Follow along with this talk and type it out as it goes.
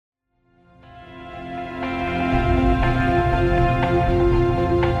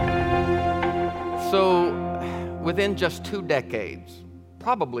within just 2 decades,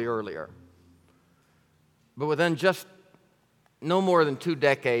 probably earlier, but within just no more than 2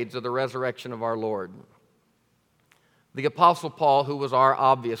 decades of the resurrection of our Lord, the Apostle Paul, who was our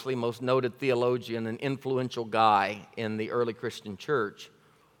obviously most noted theologian and influential guy in the early Christian church,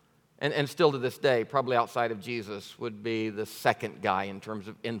 and still to this day, probably outside of Jesus, would be the second guy in terms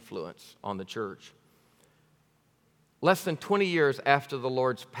of influence on the church. Less than 20 years after the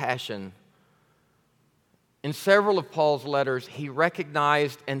Lord's passion, in several of Paul's letters, he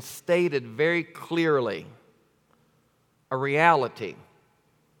recognized and stated very clearly a reality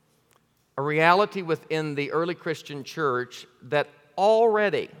within the early Christian church that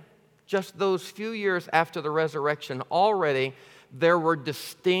already, just those few years after the resurrection, already there were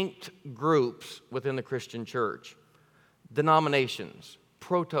distinct groups within the Christian church, denominations,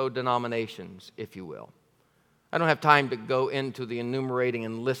 proto-denominations, if you will. I don't have time to go into the enumerating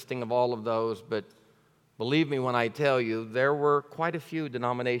and listing of all of those, but believe me when I tell you, there were quite a few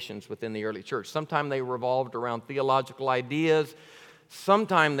denominations within the early church. Sometimes they revolved around theological ideas.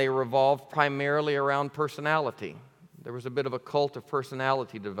 Sometimes they revolved primarily around personality. There was a bit of a cult of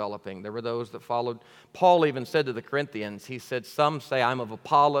personality developing. There were those that followed. Paul even said to the Corinthians, he said, some say I'm of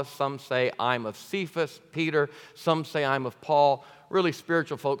Apollos, some say I'm of Cephas, Peter, some say I'm of Paul. Really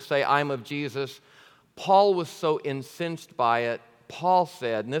spiritual folks say I'm of Jesus. Paul was so incensed by it. Paul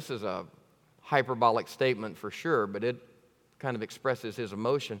said, and this is a hyperbolic statement for sure, but it kind of expresses his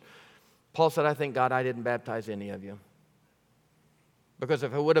emotion. Paul said, I thank God I didn't baptize any of you. Because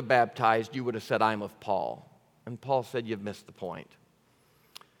if I would have baptized, you would have said, I'm of Paul. And Paul said, you've missed the point.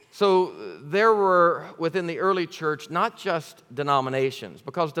 So there were within the early church not just denominations,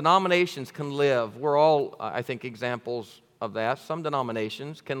 because denominations can live. We're all, I think, examples of that. Some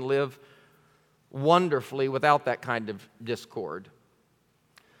denominations can live wonderfully without that kind of discord.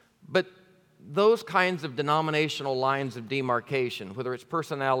 But those kinds of denominational lines of demarcation, whether it's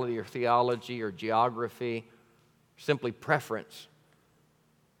personality or theology or geography, simply preference,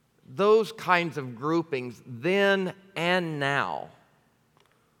 those kinds of groupings then and now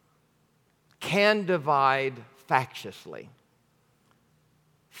can divide factiously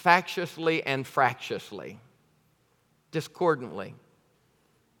and fractiously, discordantly.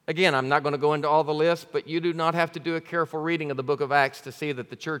 Again, I'm not going to go into all the lists, but you do not have to do a careful reading of the book of Acts to see that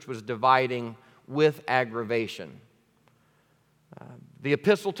the church was dividing with aggravation. The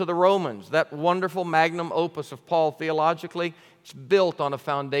epistle to the Romans, that wonderful magnum opus of Paul theologically, it's built on a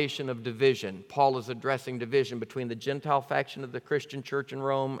foundation of division. Paul is addressing division between the Gentile faction of the Christian church in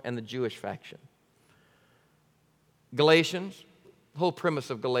Rome and the Jewish faction. Galatians, the whole premise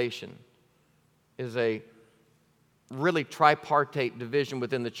of Galatians is a really tripartite division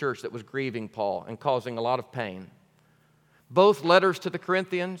within the church that was grieving Paul and causing a lot of pain. Both letters to the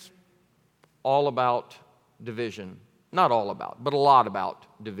Corinthians, all about division. Not all about, but a lot about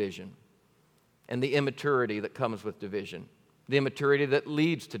division and the immaturity that comes with division, the immaturity that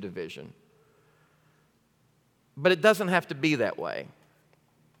leads to division. But it doesn't have to be that way.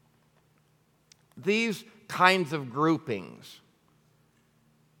 These kinds of groupings,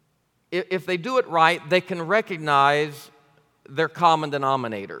 if they do it right, they can recognize their common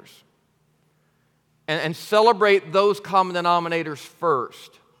denominators and celebrate those common denominators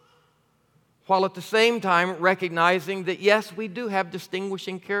first, while at the same time recognizing that, yes, we do have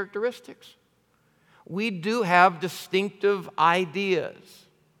distinguishing characteristics. We do have distinctive ideas.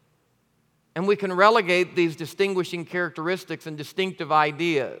 And we can relegate these distinguishing characteristics and distinctive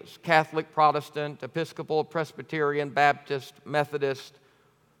ideas, Catholic, Protestant, Episcopal, Presbyterian, Baptist, Methodist,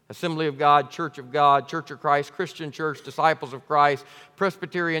 Assembly of God, Church of Christ, Christian Church, Disciples of Christ,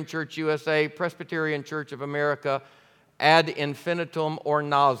 Presbyterian Church USA, Presbyterian Church of America, ad infinitum or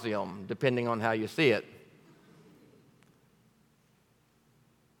nauseum, depending on how you see it.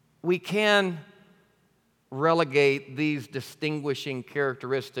 We can relegate these distinguishing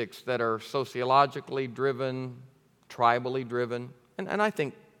characteristics that are sociologically driven, tribally driven, and I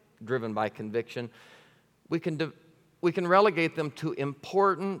think driven by conviction. We can relegate them to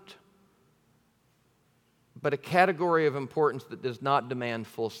important, but a category of importance that does not demand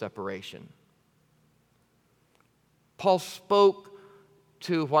full separation. Paul spoke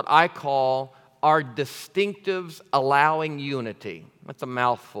to what I call our distinctives allowing unity. That's a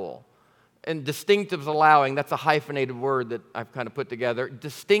mouthful. And distinctives allowing, that's a hyphenated word that I've kind of put together.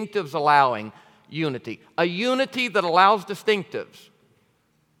 Distinctives allowing unity. A unity that allows distinctives.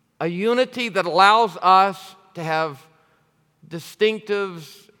 A unity that allows us to have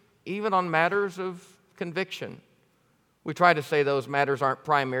distinctives even on matters of conviction. We try to say those matters aren't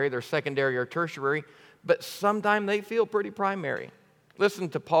primary, they're secondary or tertiary, but sometimes they feel pretty primary. Listen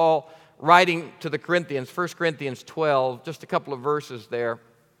to Paul writing to the Corinthians, 1 Corinthians 12, just a couple of verses there.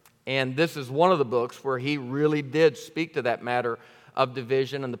 And this is one of the books where he really did speak to that matter of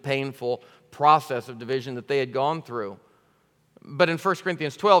division and the painful process of division that they had gone through. But in 1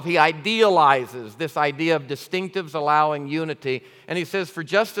 Corinthians 12, he idealizes this idea of distinctives allowing unity. And he says, for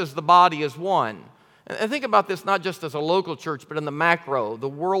just as the body is one. And think about this not just as a local church, but in the macro, the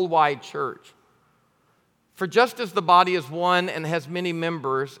worldwide church. For just as the body is one and has many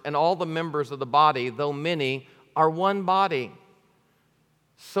members, and all the members of the body, though many, are one body,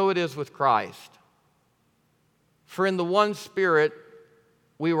 so it is with Christ. For in the one Spirit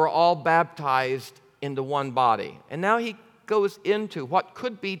we were all baptized into one body. And now he goes into what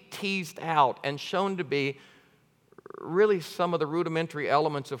could be teased out and shown to be really some of the rudimentary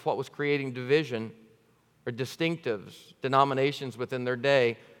elements of what was creating division or distinctives, denominations within their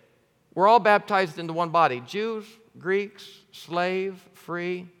day. We're all baptized into one body, Jews, Greeks, slave,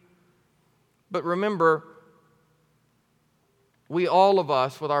 free. But remember, we all of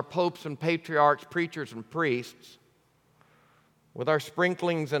us, with our popes and patriarchs, preachers and priests, with our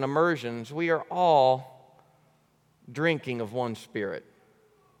sprinklings and immersions, we are all drinking of one Spirit.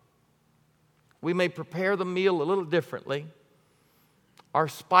 We may prepare the meal a little differently. Our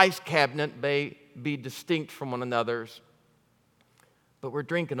spice cabinet may be distinct from one another's, but we're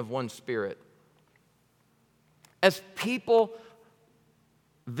drinking of one Spirit. As people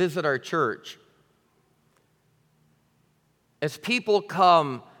visit our church, as people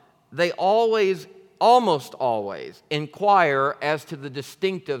come, they almost always, inquire as to the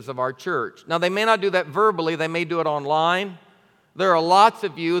distinctives of our church. Now, they may not do that verbally. They may do it online. There are lots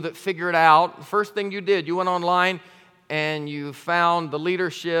of you that figure it out. The first thing you did, you went online and you found the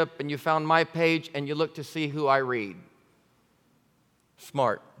leadership and you found my page and you looked to see who I read.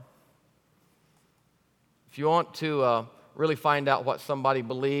 Smart. If you want to really find out what somebody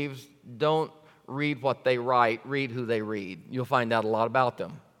believes, don't read what they write, read who they read. You'll find out a lot about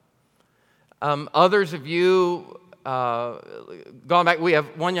them. Others of you gone back, we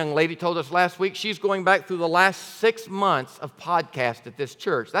have one young lady told us last week she's going back through the last 6 months of podcast at this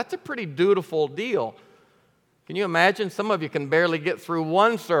church. That's a pretty dutiful deal. Can you imagine? Some of you can barely get through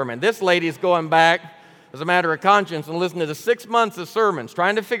one sermon. This lady's going back as a matter of conscience and listening to 6 months of sermons,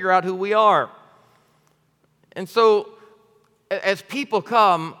 trying to figure out who we are. And so, as people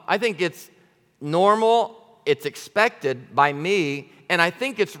come, I think it's normal, it's expected by me, and I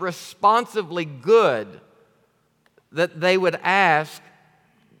think it's responsibly good that they would ask,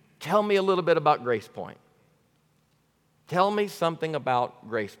 tell me a little bit about Grace Point. Tell me something about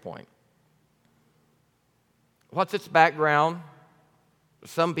Grace Point. What's its background?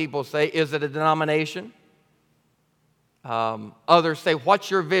 Some people say, is it a denomination? Others say,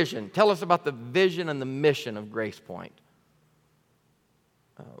 what's your vision? Tell us about the vision and the mission of Grace Point.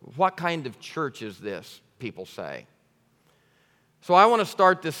 What kind of church is this, people say. So I want to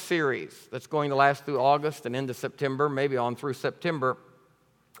start this series that's going to last through August and into September, maybe on through September.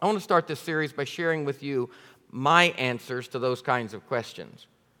 I want to start this series by sharing with you my answers to those kinds of questions.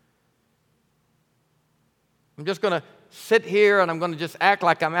 I'm just going to sit here and I'm going to just act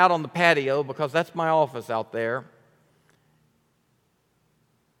like I'm out on the patio because that's my office out there.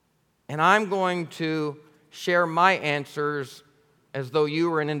 And I'm going to share my answers as though you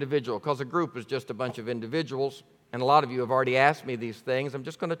were an individual, because a group is just a bunch of individuals, and a lot of you have already asked me these things. I'm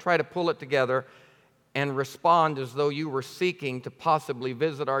just going to try to pull it together and respond as though you were seeking to possibly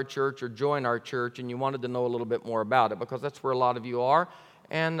visit our church or join our church, and you wanted to know a little bit more about it, because that's where a lot of you are.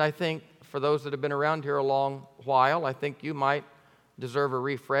 And I think for those that have been around here a long while, I think you might deserve a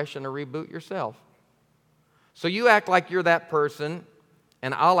refresh and a reboot yourself. So you act like you're that person,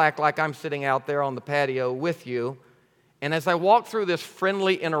 and I'll act like I'm sitting out there on the patio with you. And as I walk through this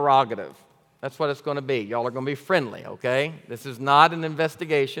friendly interrogative, that's what it's going to be. Y'all are going to be friendly, okay? This is not an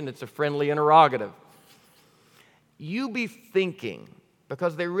investigation. It's a friendly interrogative. You be thinking,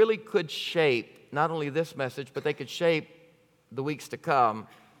 because they really could shape not only this message, but they could shape the weeks to come.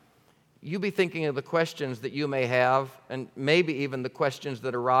 You be thinking of the questions that you may have, and maybe even the questions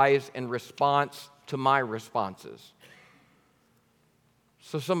that arise in response to my responses.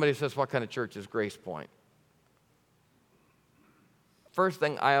 So somebody says, what kind of church is Grace Point? First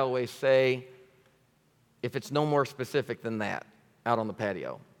thing I always say, if it's no more specific than that, out on the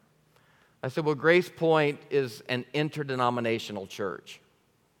patio. I said, well, Grace Point is an interdenominational church.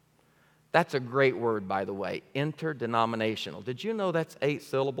 That's a great word, by the way, interdenominational. Did you know that's 8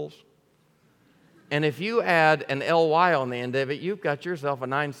 syllables? And if you add an ly on the end of it, you've got yourself a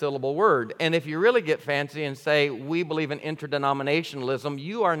 9-syllable word. And if you really get fancy and say, we believe in interdenominationalism,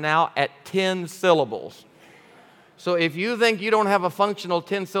 you are now at 10 syllables. So if you think you don't have a functional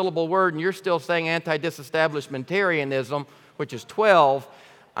 10-syllable word and you're still saying anti-disestablishmentarianism, which is 12,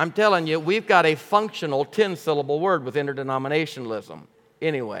 I'm telling you, we've got a functional 10-syllable word with interdenominationalism.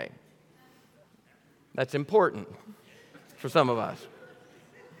 Anyway, that's important for some of us.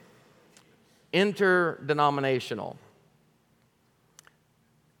 Interdenominational.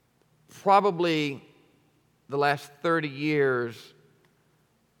 Probably the last 30 years,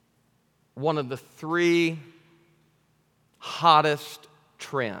 one of the three hottest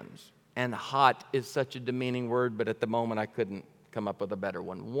trends, and hot is such a demeaning word, but at the moment I couldn't come up with a better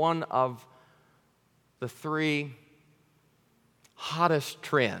one. One of the three hottest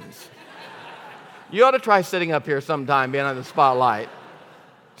trends. You ought to try sitting up here sometime, being on the spotlight.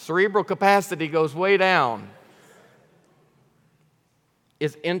 Cerebral capacity goes way down.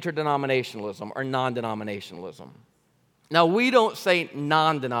 Is interdenominationalism or non-denominationalism. Now, we don't say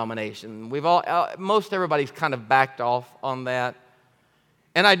non-denomination. Most everybody's kind of backed off on that.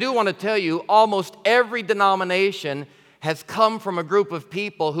 And I do want to tell you, almost every denomination has come from a group of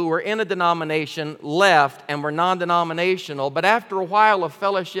people who were in a denomination, left, and were non-denominational. But after a while of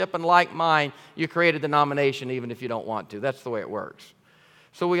fellowship and like mind, you create a denomination even if you don't want to. That's the way it works.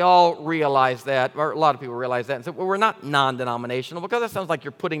 So we all realize that, or a lot of people realize that, and say, well, we're not non-denominational, because that sounds like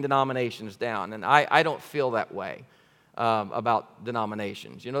you're putting denominations down. And I don't feel that way about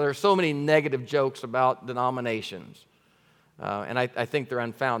denominations. You know, there are so many negative jokes about denominations. And I think they're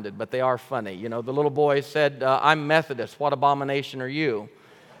unfounded, but they are funny. You know, the little boy said, I'm Methodist. What abomination are you?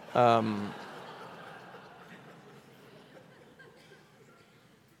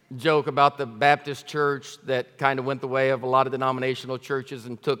 Joke about the Baptist church that kind of went the way of a lot of denominational churches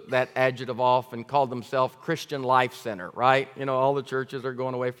and took that adjective off and called themselves Christian Life Center, right? You know, all the churches are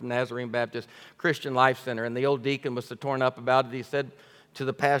going away from Nazarene Baptist, Christian Life Center. And the old deacon was so torn up about it, he said to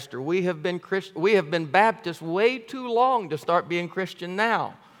the pastor, we have been Baptists way too long to start being Christian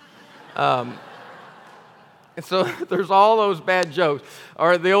now. And so there's all those bad jokes.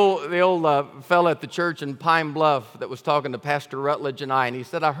 Or the old fella at the church in Pine Bluff that was talking to Pastor Rutledge and I, and he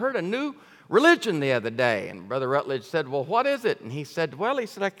said, I heard a new religion the other day. And Brother Rutledge said, well, what is it? And he said,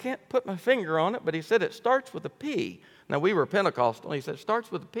 I can't put my finger on it, but he said, it starts with a P. Now, we were Pentecostal, and he said, it starts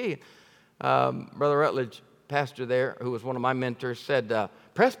with a P. Brother Rutledge, pastor there, who was one of my mentors, said,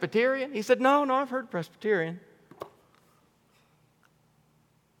 Presbyterian? He said, no, I've heard Presbyterian.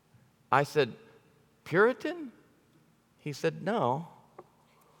 I said, Puritan? He said, no.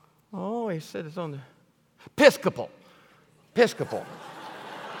 Oh, he said it's on the Episcopal.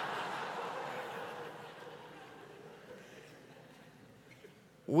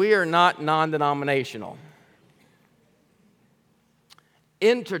 We are not non-denominational.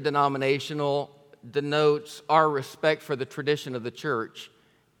 Interdenominational denotes our respect for the tradition of the church.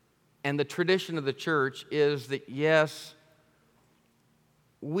 And the tradition of the church is that, yes,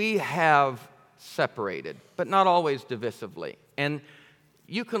 we have separated, but not always divisively. And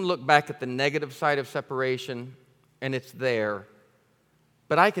you can look back at the negative side of separation, and it's there.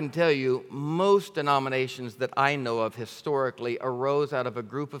 But I can tell you, most denominations that I know of historically arose out of a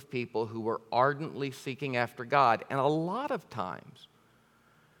group of people who were ardently seeking after God. And a lot of times,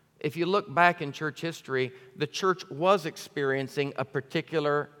 if you look back in church history, the church was experiencing a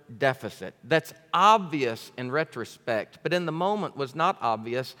particular deficit that's obvious in retrospect, but in the moment was not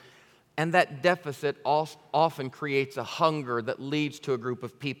obvious. And that deficit often creates a hunger that leads to a group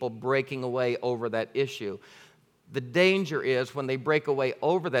of people breaking away over that issue. The danger is when they break away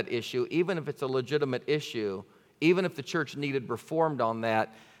over that issue, even if it's a legitimate issue, even if the church needed reformed on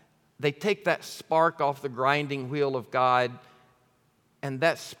that, they take that spark off the grinding wheel of God, and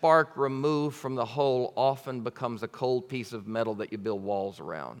that spark removed from the whole often becomes a cold piece of metal that you build walls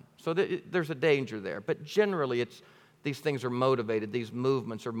around. So there's a danger there. But generally, these things are motivated, these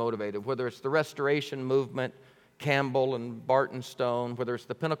movements are motivated, whether it's the Restoration movement, Campbell and Barton Stone, whether it's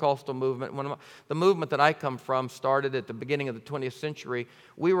the Pentecostal movement. The movement that I come from started at the beginning of the 20th century.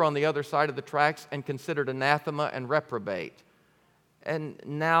 We were on the other side of the tracks and considered anathema and reprobate. And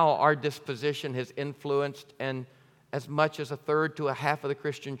now our disposition has influenced, and as much as a third to a half of the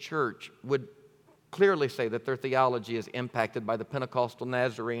Christian church would clearly say that their theology is impacted by the Pentecostal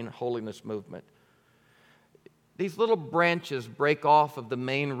Nazarene holiness movement. These little branches break off of the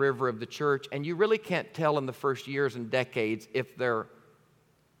main river of the church, and you really can't tell in the first years and decades if they're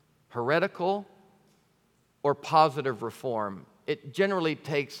heretical or positive reform. It generally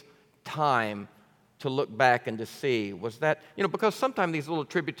takes time to look back and to see, was that, because sometimes these little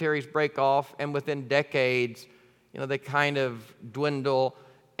tributaries break off, and within decades, they kind of dwindle,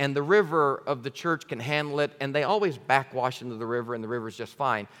 and the river of the church can handle it, and they always backwash into the river, and the river's just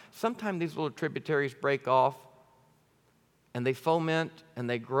fine. Sometimes these little tributaries break off, and they foment and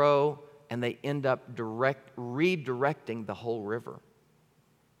they grow and they end up redirecting the whole river.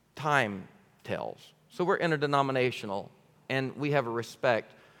 Time tells. So we're interdenominational, and we have a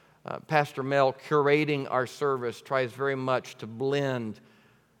respect. Pastor Mel, curating our service, tries very much to blend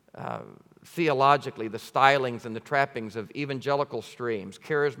theologically the stylings and the trappings of evangelical streams,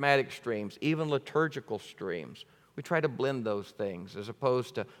 charismatic streams, even liturgical streams. We try to blend those things as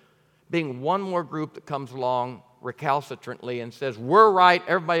opposed to being one more group that comes along recalcitrantly and says, we're right,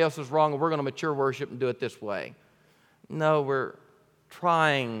 everybody else is wrong, and we're going to mature worship and do it this way. No, we're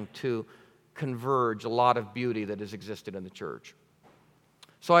trying to converge a lot of beauty that has existed in the church.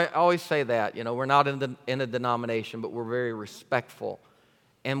 So I always say that, we're not in a denomination, but we're very respectful.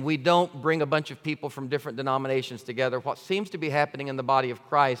 And we don't bring a bunch of people from different denominations together. What seems to be happening in the body of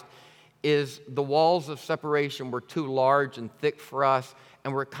Christ is the walls of separation were too large and thick for us,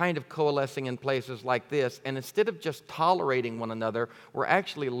 and we're kind of coalescing in places like this. And instead of just tolerating one another, we're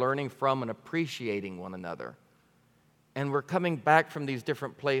actually learning from and appreciating one another. And we're coming back from these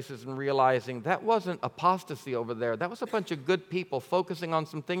different places and realizing that wasn't apostasy over there. That was a bunch of good people focusing on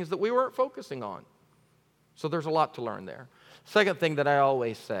some things that we weren't focusing on. So there's a lot to learn there. Second thing that I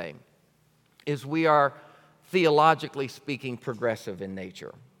always say is we are, theologically speaking, progressive in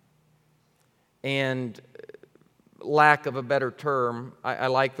nature. And lack of a better term, I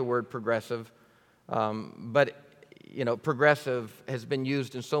like the word progressive, but progressive has been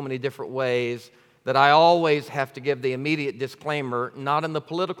used in so many different ways that I always have to give the immediate disclaimer, not in the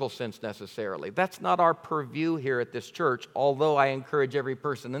political sense necessarily. That's not our purview here at this church, although I encourage every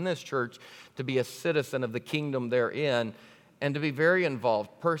person in this church to be a citizen of the kingdom they're in and to be very involved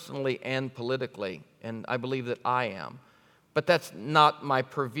personally and politically, and I believe that I am. But that's not my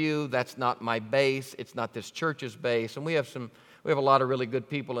purview, that's not my base, it's not this church's base, and we have a lot of really good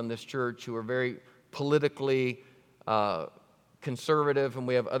people in this church who are very politically conservative, and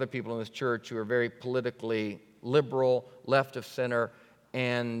we have other people in this church who are very politically liberal, left of center,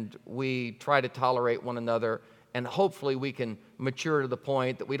 and we try to tolerate one another, and hopefully we can mature to the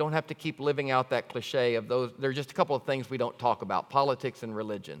point that we don't have to keep living out that cliche of those. There are just a couple of things we don't talk about, politics and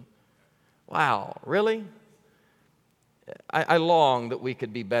religion. Wow, really? I long that we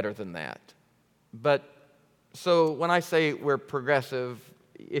could be better than that. But so when I say we're progressive,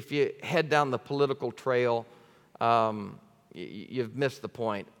 if you head down the political trail, you've missed the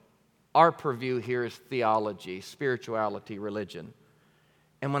point. Our purview here is theology, spirituality, religion.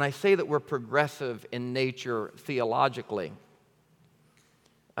 And when I say that we're progressive in nature theologically,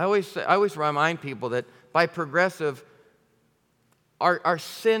 I always remind people that by progressive, our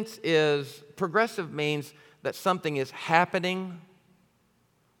sense is, progressive means that something is happening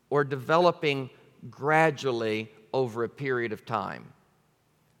or developing gradually over a period of time.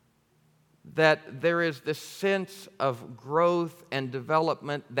 That there is this sense of growth and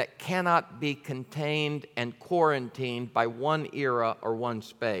development that cannot be contained and quarantined by one era or one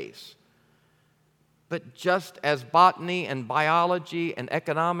space. But just as botany and biology and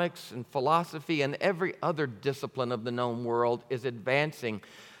economics and philosophy and every other discipline of the known world is advancing,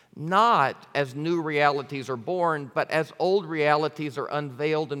 not as new realities are born, but as old realities are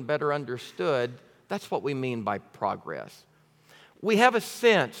unveiled and better understood, that's what we mean by progress. We have a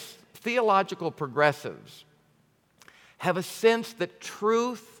sense, theological progressives have a sense that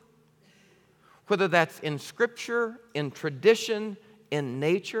truth, whether that's in Scripture, in tradition, in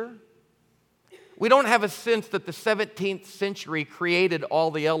nature, we don't have a sense that the 17th century created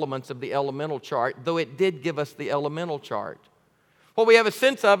all the elements of the elemental chart, though it did give us the elemental chart. What we have a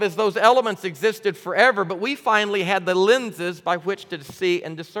sense of is those elements existed forever, but we finally had the lenses by which to see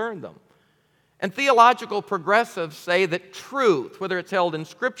and discern them. And theological progressives say that truth, whether it's held in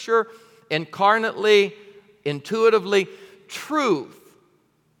Scripture, incarnately, intuitively, truth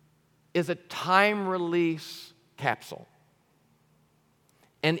is a time-release capsule.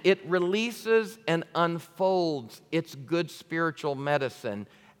 And it releases and unfolds its good spiritual medicine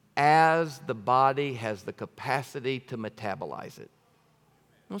as the body has the capacity to metabolize it.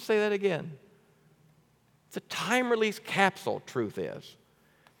 I'll say that again. It's a time-release capsule, truth is,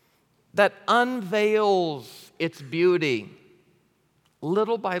 that unveils its beauty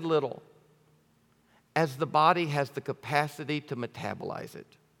little by little as the body has the capacity to metabolize it.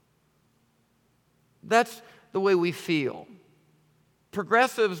 That's the way we feel.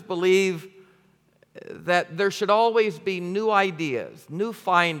 Progressives believe that there should always be new ideas, new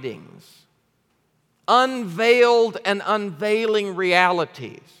findings, unveiled and unveiling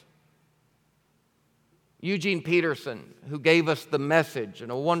realities. Eugene Peterson, who gave us the Message,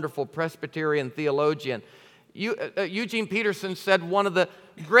 and a wonderful Presbyterian theologian, Eugene Peterson said one of the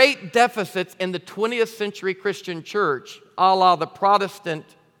great deficits in the 20th century Christian church, a la the Protestant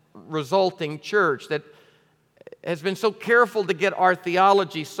resulting church that has been so careful to get our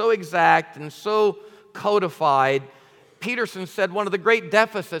theology so exact and so codified, Peterson said one of the great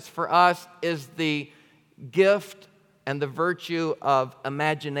deficits for us is the gift and the virtue of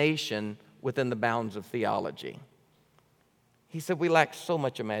imagination within the bounds of theology. He said we lack so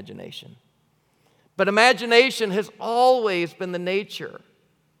much imagination. But imagination has always been the nature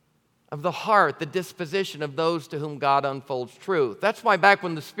of the heart, the disposition of those to whom God unfolds truth. That's why back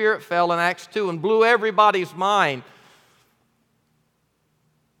when the Spirit fell in Acts 2 and blew everybody's mind,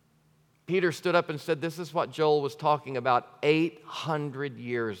 Peter stood up and said, this is what Joel was talking about 800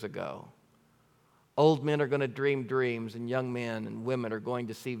 years ago. Old men are going to dream dreams, and young men and women are going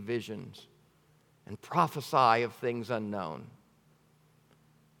to see visions and prophesy of things unknown.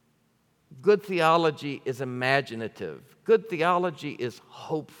 Good theology is imaginative. Good theology is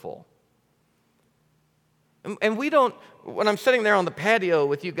hopeful. And we don't, when I'm sitting there on the patio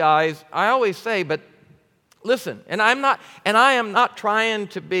with you guys, I always say, but listen, and I am not trying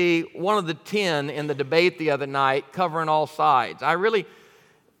to be one of the 10 in the debate the other night covering all sides. I really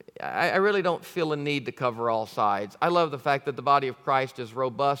don't feel a need to cover all sides. I love the fact that the body of Christ is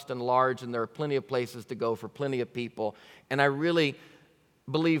robust and large, and there are plenty of places to go for plenty of people. And I really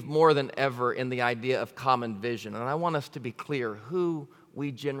believe more than ever in the idea of common vision. And I want us to be clear who we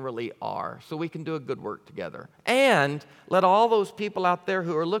generally are so we can do a good work together. And let all those people out there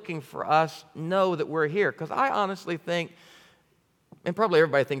who are looking for us know that we're here. Because I honestly think, and probably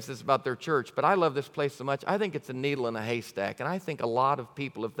everybody thinks this about their church, but I love this place so much, I think it's a needle in a haystack. And I think a lot of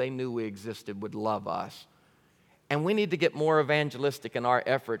people, if they knew we existed, would love us. And we need to get more evangelistic in our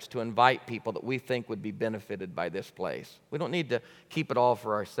efforts to invite people that we think would be benefited by this place. We don't need to keep it all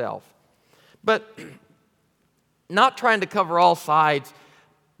for ourselves. But not trying to cover all sides,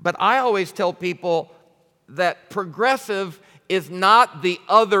 but I always tell people that progressive is not the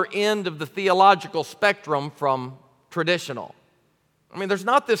other end of the theological spectrum from traditional. I mean, there's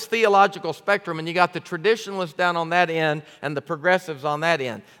not this theological spectrum, and you got the traditionalists down on that end and the progressives on that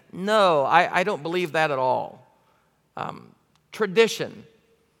end. No, I don't believe that at all. Tradition,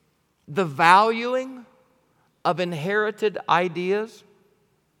 the valuing of inherited ideas,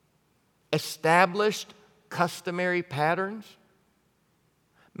 established customary patterns.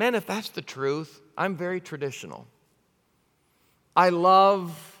 Man, if that's the truth, I'm very traditional. I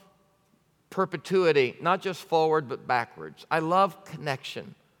love perpetuity, not just forward but backwards. I love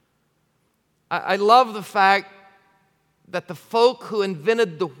connection. I love the fact that the folk who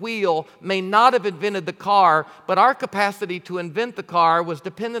invented the wheel may not have invented the car, but our capacity to invent the car was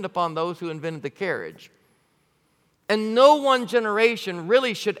dependent upon those who invented the carriage. And no one generation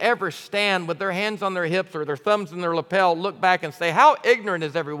really should ever stand with their hands on their hips or their thumbs in their lapel, look back and say, how ignorant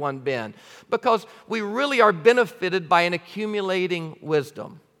has everyone been? Because we really are benefited by an accumulating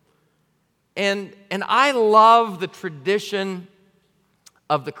wisdom. And I love the tradition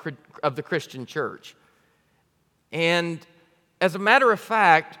of the Christian church. And as a matter of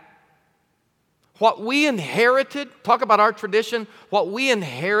fact, what we inherited, talk about our tradition, what we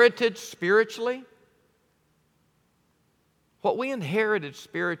inherited spiritually,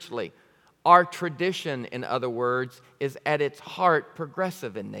 our tradition, in other words, is at its heart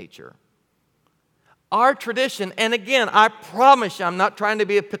progressive in nature. Our tradition, and again, I promise you, I'm not trying to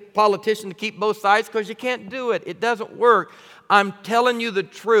be a politician to keep both sides because you can't do it. It doesn't work. I'm telling you the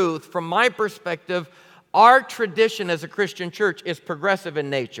truth. From my perspective, our tradition as a Christian church is progressive in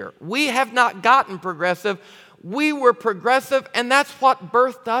nature. We have not gotten progressive. We were progressive, and that's what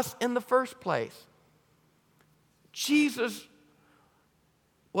birthed us in the first place. Jesus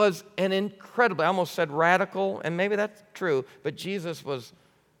was an incredible, I almost said radical, and maybe that's true, but Jesus was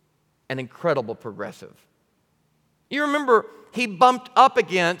an incredible progressive. You remember he bumped up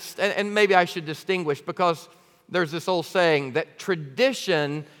against, and maybe I should distinguish because there's this old saying that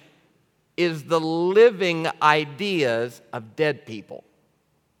tradition is the living ideas of dead people.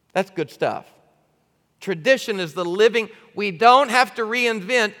 That's good stuff. Tradition is the living, we don't have to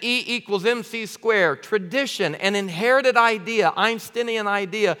reinvent E equals MC squared. Tradition, an inherited idea, Einsteinian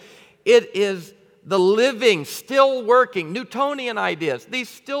idea, it is the living, still working, Newtonian ideas, these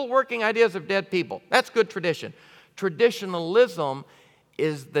still working ideas of dead people. That's good tradition. Traditionalism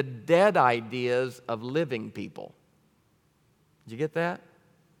is the dead ideas of living people. Did you get that?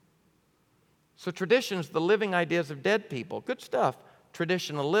 So tradition's the living ideas of dead people. Good stuff.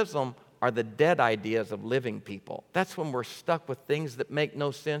 Traditionalism are the dead ideas of living people. That's when we're stuck with things that make no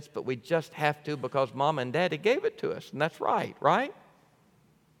sense, but we just have to because mom and daddy gave it to us. And that's right, right?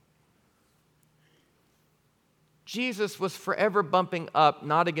 Jesus was forever bumping up,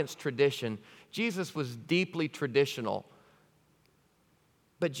 not against tradition. Jesus was deeply traditional.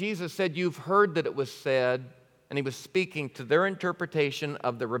 But Jesus said, you've heard that it was said, and he was speaking to their interpretation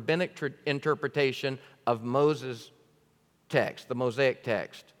of the rabbinic interpretation of Moses' text, the Mosaic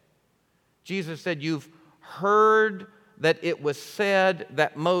text. Jesus said, you've heard that it was said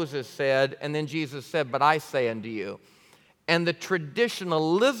that Moses said, and then Jesus said, but I say unto you. And the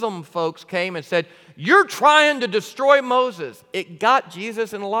traditionalism folks came and said, you're trying to destroy Moses. It got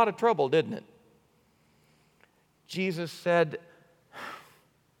Jesus in a lot of trouble, didn't it? Jesus said,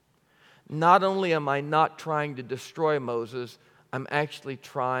 not only am I not trying to destroy Moses, I'm actually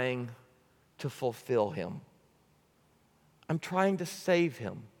trying to fulfill him. I'm trying to save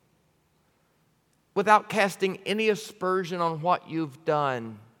him. Without casting any aspersion on what you've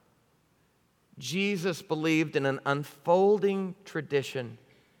done, Jesus believed in an unfolding tradition.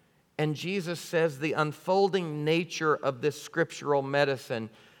 And Jesus says the unfolding nature of this scriptural medicine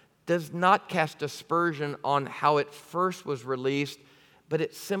does not cast aspersion on how it first was released, but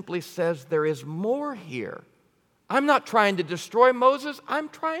it simply says there is more here. I'm not trying to destroy Moses, I'm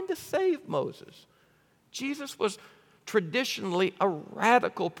trying to save Moses. Jesus was traditionally a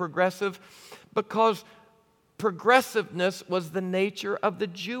radical progressive because progressiveness was the nature of the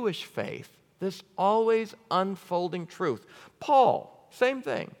Jewish faith, this always unfolding truth. Paul, same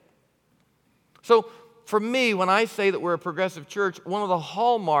thing. So for me, when I say that we're a progressive church, one of the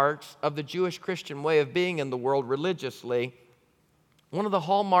hallmarks of the Jewish Christian way of being in the world religiously, one of the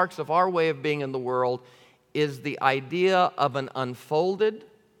hallmarks of our way of being in the world is the idea of an unfolded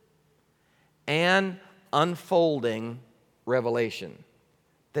and unfolding revelation,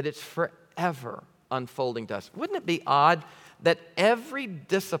 that it's forever unfolding to us. Wouldn't it be odd that every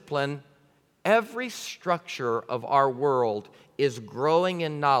discipline, every structure of our world is growing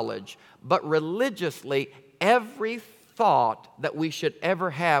in knowledge, but religiously, every thought that we should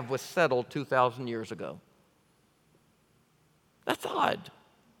ever have was settled 2,000 years ago? That's odd.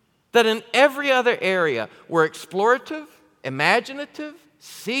 That in every other area, we're explorative, imaginative,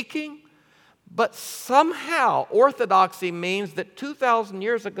 seeking, but somehow orthodoxy means that 2,000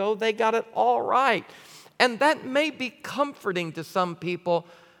 years ago, they got it all right. And that may be comforting to some people,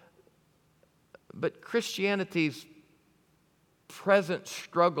 but Christianity's present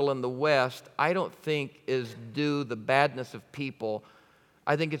struggle in the West, I don't think is due the badness of people.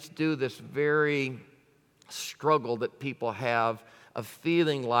 I think it's due this very struggle that people have of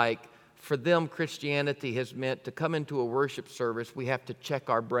feeling like for them Christianity has meant to come into a worship service, we have to check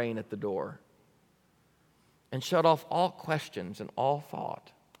our brain at the door and shut off all questions and all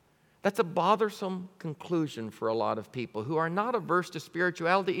thought. That's a bothersome conclusion for a lot of people who are not averse to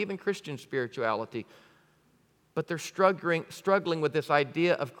spirituality, even Christian spirituality, but they're struggling with this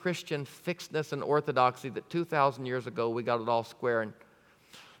idea of Christian fixedness and orthodoxy that 2,000 years ago we got it all square.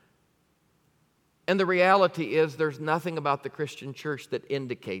 And the reality is there's nothing about the Christian church that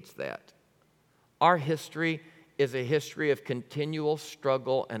indicates that. Our history is a history of continual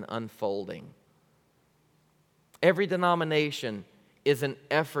struggle and unfolding. Every denomination is an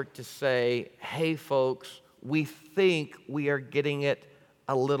effort to say, hey folks, we think we are getting it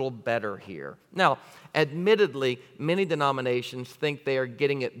a little better here. Now, admittedly, many denominations think they are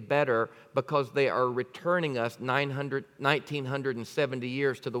getting it better because they are returning us 1970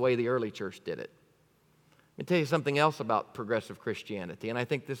 years to the way the early church did it. Let me tell you something else about progressive Christianity, and I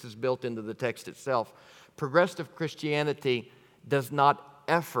think this is built into the text itself. Progressive Christianity does not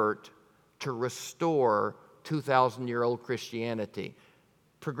effort to restore 2,000-year-old Christianity.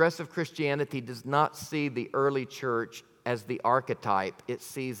 Progressive Christianity does not see the early church as the archetype. It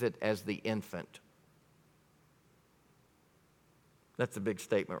sees it as the infant. That's a big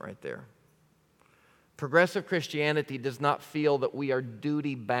statement right there. Progressive Christianity does not feel that we are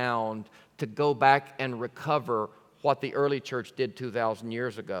duty-bound to go back and recover what the early church did 2,000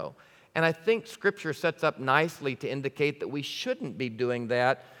 years ago. And I think Scripture sets up nicely to indicate that we shouldn't be doing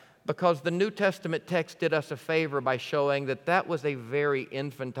that, because the New Testament text did us a favor by showing that that was a very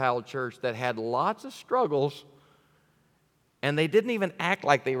infantile church that had lots of struggles, and they didn't even act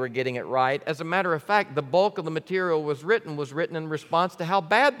like they were getting it right. As a matter of fact, the bulk of the material was written in response to how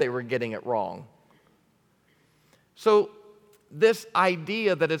bad they were getting it wrong. So this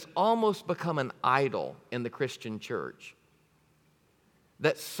idea that it's almost become an idol in the Christian church,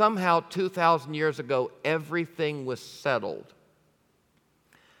 that somehow 2,000 years ago everything was settled.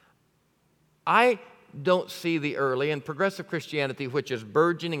 I don't see the early and progressive Christianity, which is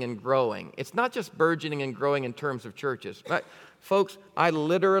burgeoning and growing. It's not just burgeoning and growing in terms of churches. Right? Folks, I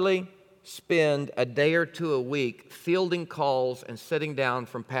literally spend a day or two a week fielding calls and sitting down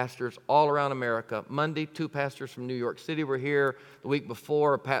from pastors all around America. Monday, 2 pastors from New York City were here. The week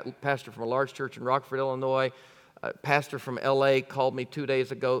before, a pastor from a large church in Rockford, Illinois. A pastor from LA called me 2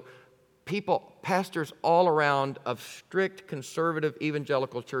 days ago. Pastors all around of strict conservative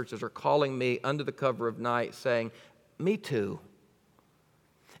evangelical churches are calling me under the cover of night saying, me too.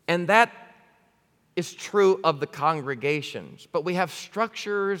 And that is true of the congregations, but we have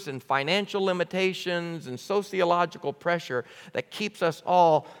structures and financial limitations and sociological pressure that keeps us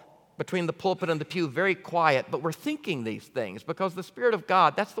all between the pulpit and the pew very quiet, but we're thinking these things because the Spirit of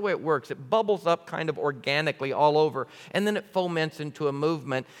God, that's the way it works. It bubbles up kind of organically all over, and then it foments into a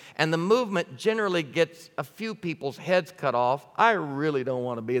movement, and the movement generally gets a few people's heads cut off. I really don't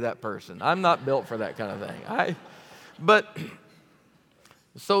want to be that person. I'm not built for that kind of thing. But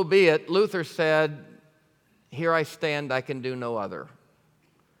so be it. Luther said, here I stand, I can do no other.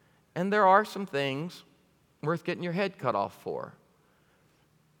 And there are some things worth getting your head cut off for.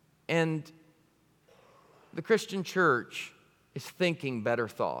 And the Christian church is thinking better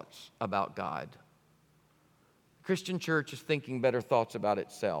thoughts about God. The Christian church is thinking better thoughts about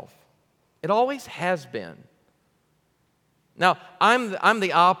itself. It always has been. Now, I'm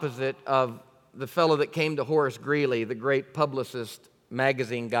the opposite of the fellow that came to Horace Greeley, the great publicist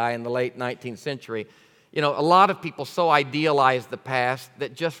magazine guy in the late 19th century. You know, a lot of people so idealize the past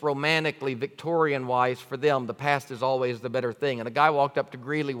that just romantically, Victorian-wise, for them, the past is always the better thing. And a guy walked up to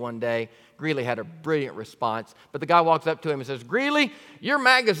Greeley one day. Greeley had a brilliant response. But the guy walks up to him and says, Greeley, your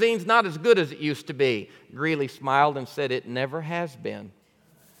magazine's not as good as it used to be. Greeley smiled and said, it never has been.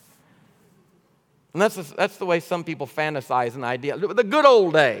 And that's the way some people fantasize an idea. The good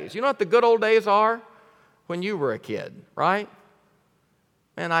old days. You know what the good old days are? When you were a kid, right?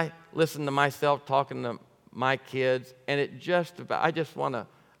 And I listen to myself talking to my kids, and I just want to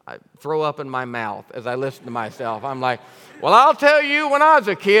throw up in my mouth as I listen to myself. I'm like, well, I'll tell you when I was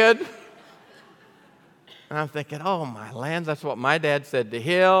a kid. And I'm thinking, oh, my lands, that's what my dad said to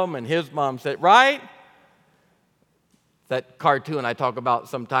him, and his mom said, right? That cartoon I talk about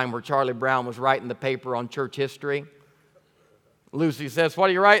sometime where Charlie Brown was writing the paper on church history. Lucy says, what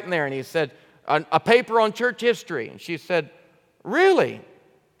are you writing there? And he said, a paper on church history. And she said, really?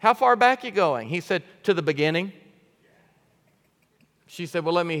 How far back you going? He said, to the beginning. She said,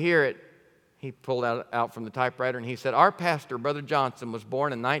 well, let me hear it. He pulled out from the typewriter and he said, our pastor, Brother Johnson, was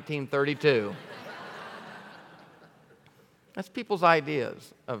born in 1932. That's people's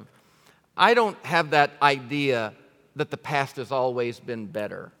ideas. I don't have that idea that the past has always been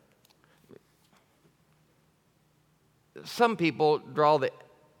better. Some people draw the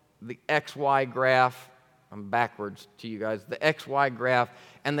XY graph. I'm backwards to you guys, the XY graph,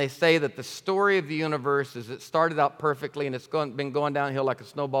 and they say that the story of the universe is it started out perfectly and it's been going downhill like a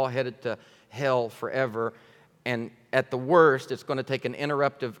snowball headed to hell forever, and at the worst, it's going to take an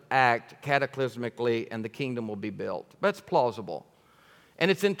interruptive act cataclysmically and the kingdom will be built. That's plausible,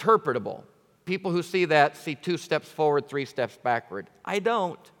 and it's interpretable. People who see that see 2 steps forward, 3 steps backward. I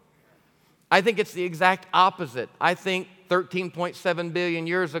don't. I think it's the exact opposite. I think 13.7 billion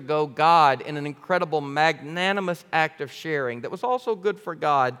years ago, God, in an incredible, magnanimous act of sharing that was also good for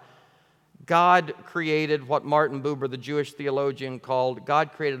God, God created what Martin Buber, the Jewish theologian, called,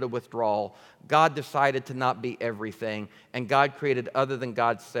 God created a withdrawal. God decided to not be everything, and God created other than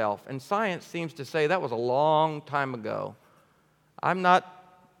God's self. And science seems to say that was a long time ago. I'm not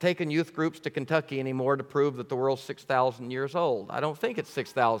taking youth groups to Kentucky anymore to prove that the world's 6,000 years old. I don't think it's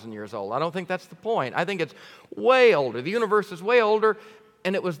 6,000 years old. I don't think that's the point. I think it's way older. The universe is way older,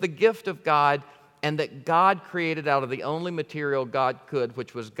 and it was the gift of God, and that God created out of the only material God could,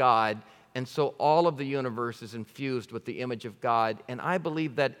 which was God, and so all of the universe is infused with the image of God, and I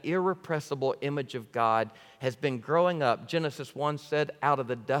believe that irrepressible image of God has been growing up, Genesis 1 said, out of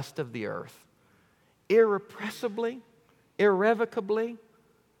the dust of the earth. Irrepressibly, irrevocably,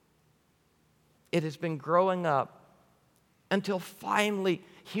 it has been growing up until finally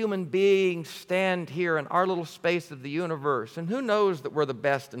human beings stand here in our little space of the universe. And who knows that we're the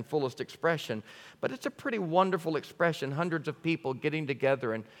best and fullest expression, but it's a pretty wonderful expression, hundreds of people getting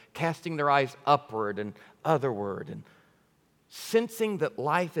together and casting their eyes upward and otherward and sensing that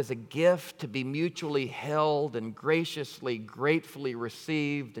life is a gift to be mutually held and graciously, gratefully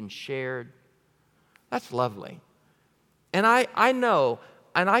received and shared. That's lovely. And I know,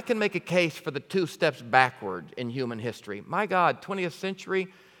 and I can make a case for the 2 steps backward in human history. My God, 20th century,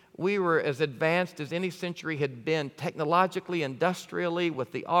 we were as advanced as any century had been, technologically, industrially,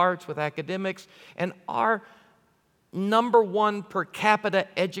 with the arts, with academics, and our number one per capita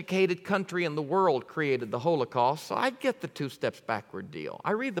educated country in the world created the Holocaust, so I get the 2 steps backward deal.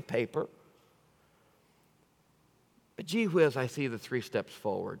 I read the paper. But gee whiz, I see the 3 steps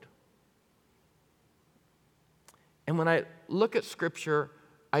forward. And when I look at Scripture,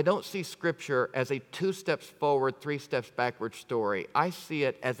 I don't see Scripture as a 2 steps forward, 3 steps backward story. I see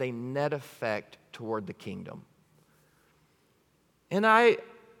it as a net effect toward the kingdom. And I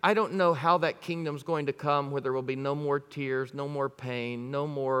don't know how that kingdom's going to come, where there will be no more tears, no more pain, no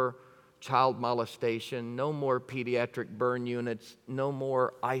more child molestation, no more pediatric burn units, no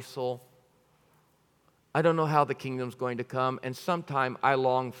more ISIL. I don't know how the kingdom's going to come, and sometime I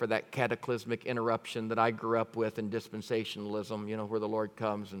long for that cataclysmic interruption that I grew up with in dispensationalism, where the Lord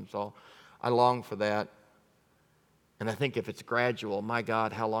comes, and so I long for that. And I think if it's gradual, my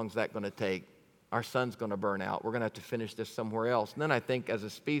God, how long is that going to take? Our sun's going to burn out. We're going to have to finish this somewhere else. And then I think as a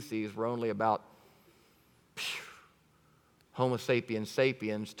species, we're only about Homo sapiens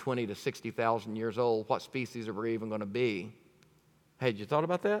 20 to 60,000 years old. What species are we even going to be? Hey, had you thought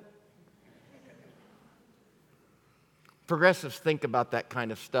about that? Progressives think about that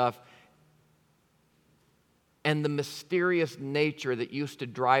kind of stuff. And the mysterious nature that used to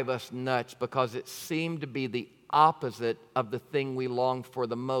drive us nuts because it seemed to be the opposite of the thing we longed for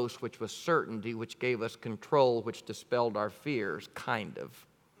the most, which was certainty, which gave us control, which dispelled our fears, kind of.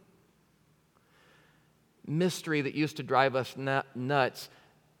 Mystery that used to drive us nuts,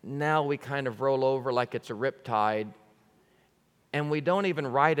 now we kind of roll over like it's a riptide, and we don't even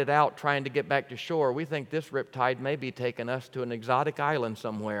ride it out trying to get back to shore. We think this riptide may be taking us to an exotic island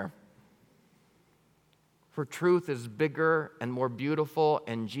somewhere. For truth is bigger and more beautiful,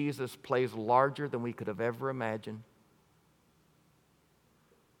 and Jesus plays larger than we could have ever imagined.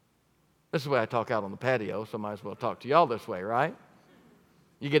 This is the way I talk out on the patio, so I might as well talk to y'all this way, right?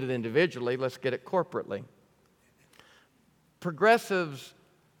 You get it individually, let's get it corporately. Progressives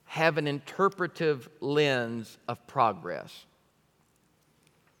have an interpretive lens of progress.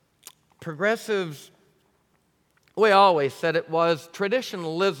 Progressives, we always said it was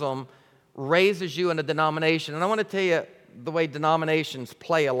traditionalism raises you in a denomination. And I want to tell you the way denominations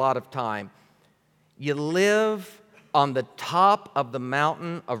play a lot of time. You live on the top of the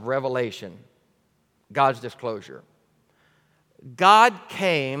mountain of revelation, God's disclosure. God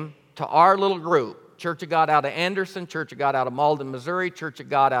came to our little group, Church of God out of Anderson, Church of God out of Malden, Missouri, Church of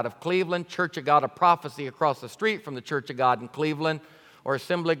God out of Cleveland, Church of God of Prophecy across the street from the Church of God in Cleveland, or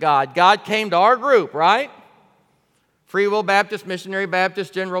Assembly of God. God came to our group, right? Free Will Baptist, Missionary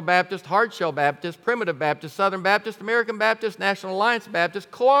Baptist, General Baptist, Hardshell Baptist, Primitive Baptist, Southern Baptist, American Baptist, National Alliance Baptist,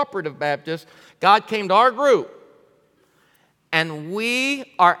 Cooperative Baptist. God came to our group. And we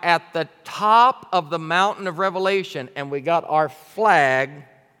are at the top of the mountain of revelation, and we got our flag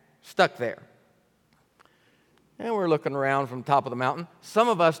stuck there. And we're looking around from the top of the mountain. Some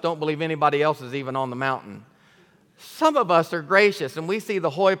of us don't believe anybody else is even on the mountain. Some of us are gracious, and we see the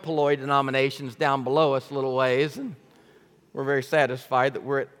hoi polloi denominations down below us a little ways, and we're very satisfied that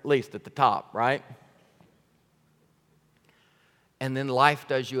we're at least at the top, right? And then life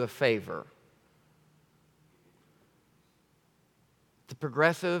does you a favor. The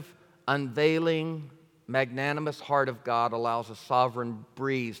progressive, unveiling, magnanimous heart of God allows a sovereign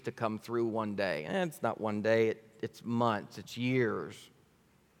breeze to come through one day. And it's not one day, it's months, it's years.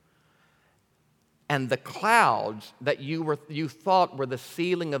 And the clouds that you thought were the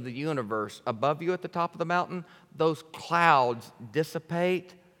ceiling of the universe above you at the top of the mountain, those clouds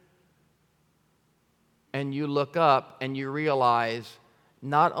dissipate, and you look up and you realize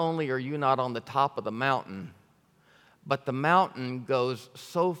not only are you not on the top of the mountain, but the mountain goes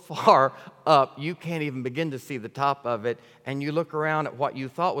so far up you can't even begin to see the top of it, and you look around at what you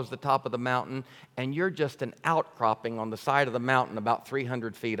thought was the top of the mountain, and you're just an outcropping on the side of the mountain about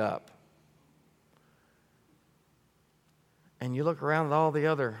 300 feet up. And you look around at all the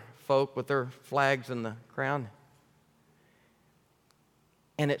other folk with their flags and the crown.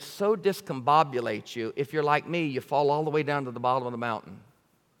 And it so discombobulates you. If you're like me, you fall all the way down to the bottom of the mountain.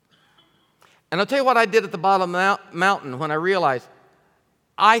 And I'll tell you what I did at the bottom of the mountain when I realized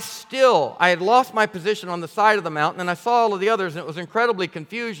I had lost my position on the side of the mountain, and I saw all of the others, and it was incredibly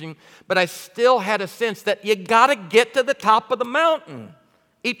confusing, but I still had a sense that you got to get to the top of the mountain.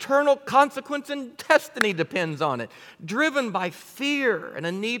 Eternal consequence and destiny depends on it. Driven by fear and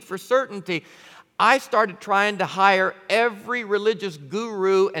a need for certainty, I started trying to hire every religious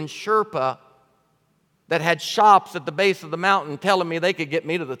guru and Sherpa that had shops at the base of the mountain telling me they could get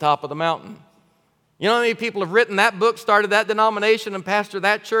me to the top of the mountain. You know how many people have written that book, started that denomination, and pastored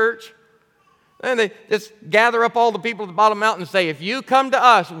that church? And they just gather up all the people at the bottom of the mountain and say, if you come to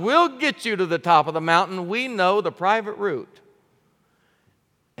us, we'll get you to the top of the mountain. We know the private route.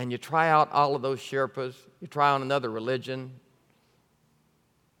 And you try out all of those Sherpas. You try on another religion.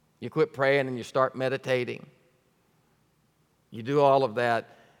 You quit praying and you start meditating. You do all of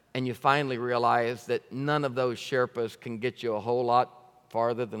that, and you finally realize that none of those Sherpas can get you a whole lot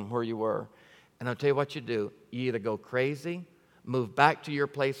farther than where you were. And I'll tell you what you do. You either go crazy, move back to your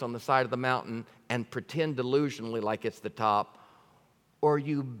place on the side of the mountain and pretend delusionally like it's the top, or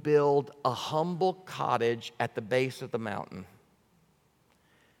you build a humble cottage at the base of the mountain.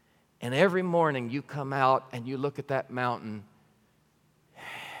 And every morning you come out and you look at that mountain,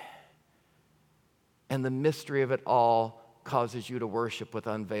 and the mystery of it all causes you to worship with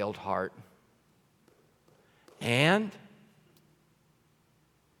unveiled heart. And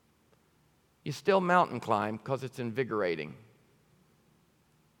you still mountain climb because it's invigorating.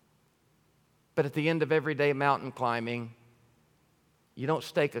 But at the end of everyday mountain climbing, you don't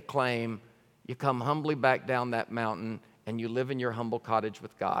stake a claim. You come humbly back down that mountain and you live in your humble cottage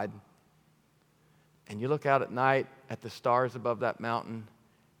with God. And you look out at night at the stars above that mountain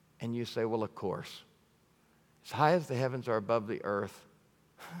and you say, well, of course, as high as the heavens are above the earth,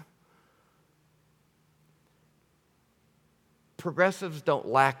 progressives don't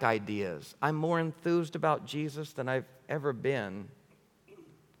lack ideas. I'm more enthused about Jesus than I've ever been.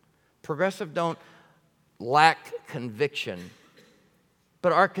 Progressives don't lack conviction,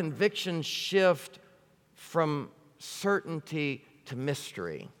 but our convictions shift from certainty to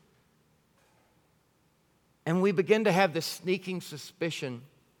mystery. And we begin to have this sneaking suspicion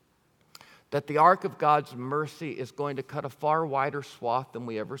that the arc of God's mercy is going to cut a far wider swath than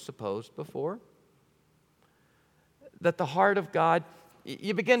we ever supposed before. That the heart of God,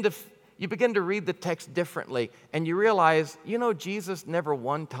 you begin to read the text differently, and you realize, Jesus never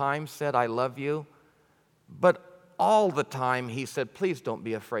one time said, I love you, but all the time he said, please don't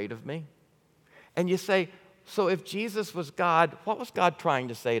be afraid of me. And you say, so if Jesus was God, what was God trying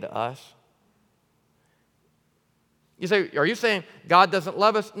to say to us? You say, are you saying God doesn't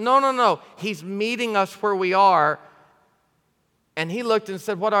love us? No. He's meeting us where we are. And he looked and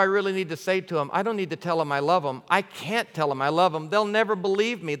said, what do I really need to say to him? I don't need to tell him I love him. I can't tell him I love him. They'll never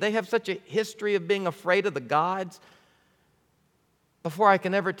believe me. They have such a history of being afraid of the gods. Before I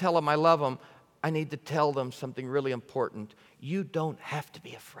can ever tell them I love them, I need to tell them something really important. You don't have to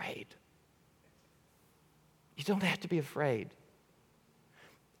be afraid. You don't have to be afraid.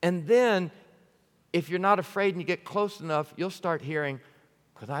 And then, if you're not afraid and you get close enough, you'll start hearing,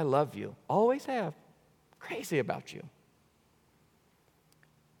 because I love you. Always have. Crazy about you.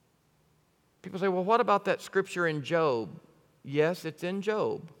 People say, well, what about that scripture in Job? Yes, it's in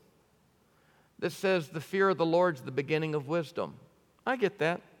Job. That says the fear of the Lord's the beginning of wisdom. I get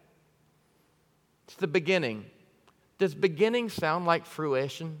that. It's the beginning. Does beginning sound like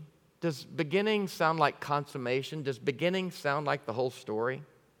fruition? Does beginning sound like consummation? Does beginning sound like the whole story?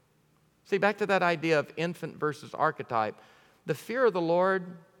 See, back to that idea of infant versus archetype. The fear of the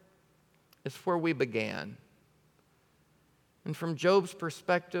Lord is where we began. And from Job's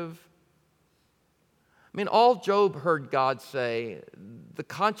perspective, all Job heard God say, the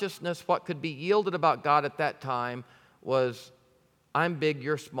consciousness, what could be yielded about God at that time was, I'm big,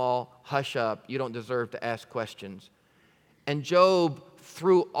 you're small, hush up, you don't deserve to ask questions. And Job,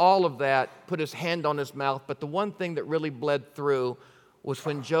 through all of that, put his hand on his mouth, but the one thing that really bled through was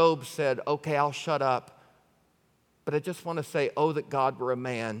when Job said, okay, I'll shut up, but I just want to say, oh, that God were a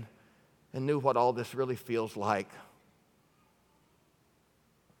man and knew what all this really feels like.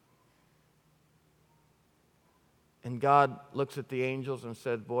 And God looks at the angels and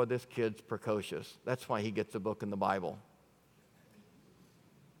said, boy, this kid's precocious. That's why he gets a book in the Bible.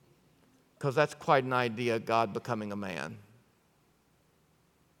 Because that's quite an idea, God becoming a man.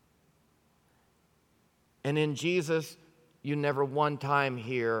 And in Jesus, you never one time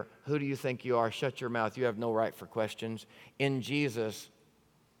hear, who do you think you are? Shut your mouth. You have no right for questions. In Jesus,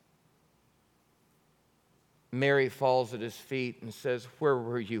 Mary falls at his feet and says, where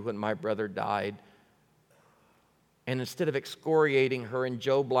were you when my brother died? And instead of excoriating her in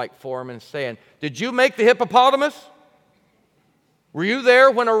Job-like form and saying, did you make the hippopotamus? Were you there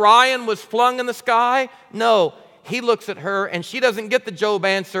when Orion was flung in the sky? No. He looks at her and she doesn't get the Job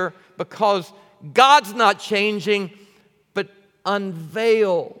answer because God's not changing, but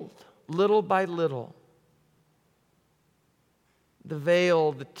unveiled little by little. The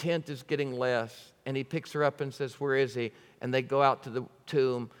veil, the tent is getting less. And he picks her up and says, where is he? And they go out to the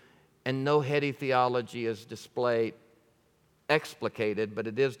tomb. And no heady theology is displayed, explicated, but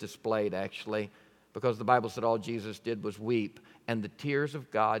it is displayed actually. because the Bible said all Jesus did was weep. And the tears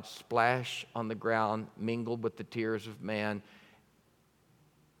of God splash on the ground, mingled with the tears of man.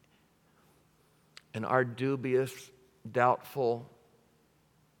 And our dubious, doubtful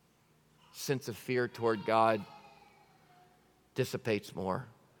sense of fear toward God dissipates more.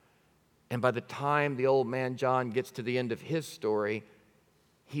 And by the time the old man John gets to the end of his story,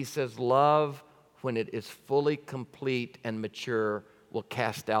 he says, love, when it is fully complete and mature, will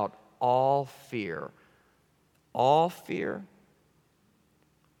cast out all fear. All fear,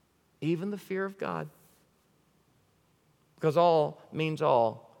 even the fear of God. Because all means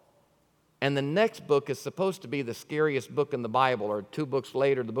all. And the next book is supposed to be the scariest book in the Bible, or 2 books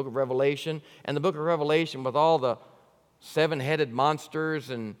later, the book of Revelation. And the book of Revelation, with all the 7-headed monsters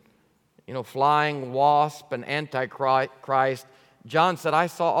and flying wasp and Antichrist. John said, I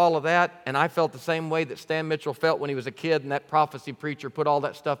saw all of that, and I felt the same way that Stan Mitchell felt when he was a kid, and that prophecy preacher put all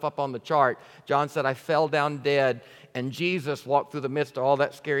that stuff up on the chart. John said, I fell down dead, and Jesus walked through the midst of all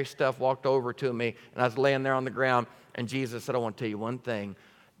that scary stuff, walked over to me, and I was laying there on the ground, and Jesus said, I want to tell you one thing.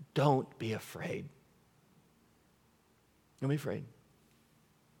 Don't be afraid. Don't be afraid.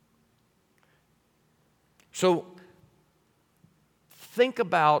 So, think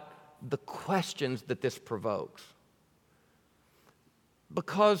about the questions that this provokes.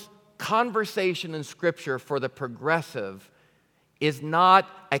 Because conversation in Scripture for the progressive is not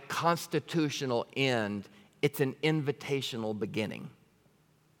a constitutional end, it's an invitational beginning.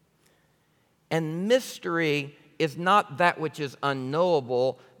 And mystery is not that which is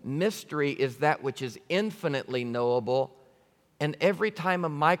unknowable, mystery is that which is infinitely knowable. And every time a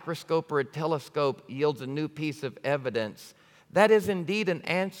microscope or a telescope yields a new piece of evidence, that is indeed an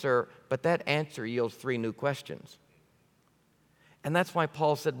answer, but that answer yields 3 new questions. And that's why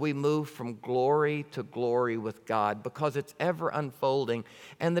Paul said we move from glory to glory with God, because it's ever unfolding.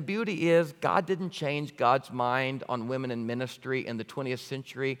 And the beauty is, God didn't change God's mind on women in ministry in the 20th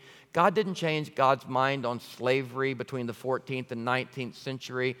century. God didn't change God's mind on slavery between the 14th and 19th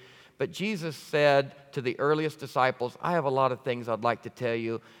century. But Jesus said to the earliest disciples, I have a lot of things I'd like to tell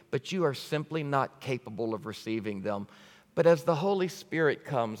you, but you are simply not capable of receiving them. But as the Holy Spirit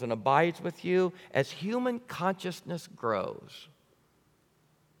comes and abides with you, as human consciousness grows,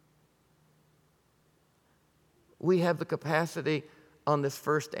 we have the capacity on this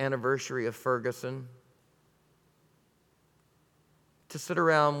first anniversary of Ferguson to sit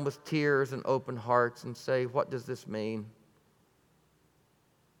around with tears and open hearts and say, what does this mean?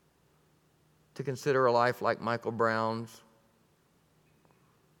 To consider a life like Michael Brown's,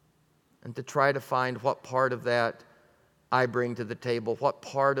 and to try to find what part of that I bring to the table, what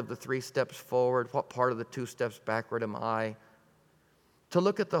part of the 3 steps forward, what part of the 2 steps backward am I? To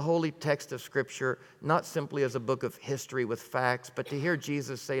look at the holy text of Scripture not simply as a book of history with facts, but to hear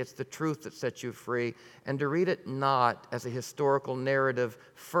Jesus say it's the truth that sets you free, and to read it not as a historical narrative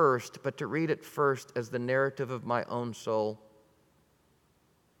first, but to read it first as the narrative of my own soul.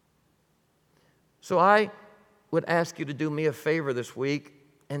 So I would ask you to do me a favor this week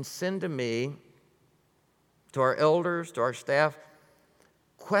and send to me, to our elders, to our staff,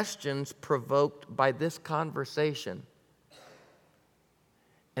 questions provoked by this conversation.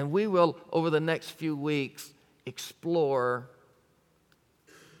 And we will, over the next few weeks, explore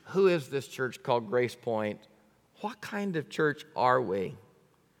who is this church called Grace Point? What kind of church are we?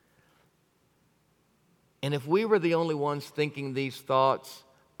 And if we were the only ones thinking these thoughts,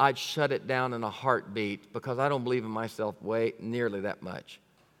 I'd shut it down in a heartbeat, because I don't believe in myself nearly that much.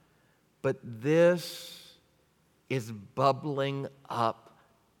 But this is bubbling up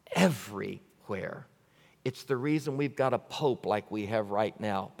everywhere. It's the reason we've got a pope like we have right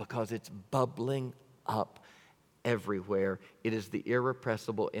now, because it's bubbling up everywhere. It is the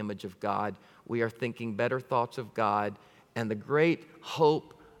irrepressible image of God. We are thinking better thoughts of God, and the great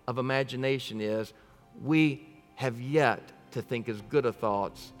hope of imagination is we have yet to think as good of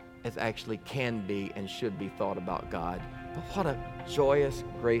thoughts as actually can be and should be thought about God. But what a joyous,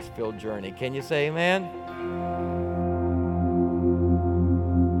 grace-filled journey. Can you say amen?